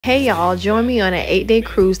Hey y'all, join me on an 8-day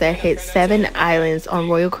cruise that hits 7 islands on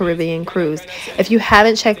Royal Caribbean Cruise. If you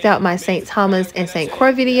haven't checked out my St. Thomas and St.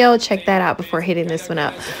 Croix video, check that out before hitting this one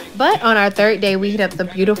up. But on our third day, we hit up the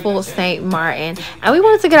beautiful St. Maarten and we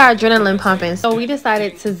wanted to get our adrenaline pumping. So we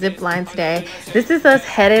decided to zip line today. This is us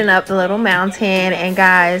heading up the little mountain, and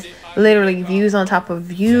guys, literally views on top of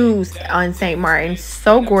views on St. Maarten.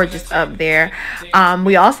 So gorgeous up there.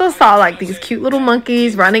 We also saw like these cute little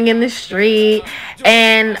monkeys running in the street,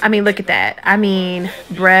 and I mean, look at that. I mean,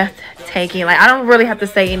 breathtaking. Like, I don't really have to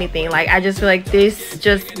say anything. Like, I just feel like this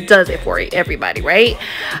just does it for everybody, right?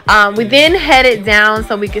 We then headed down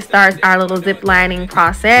so we could start our little zip lining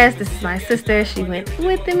process. This is my sister. She went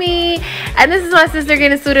with me, and this is my sister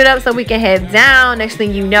getting suited up so we can head down. Next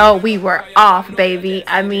thing you know, we were off, baby.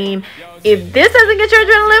 I mean, if this doesn't get your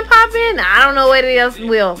adrenaline popping, I don't know what else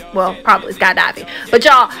will. Well, probably skydiving. But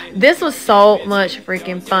y'all, this was so much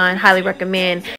freaking fun. Highly recommend.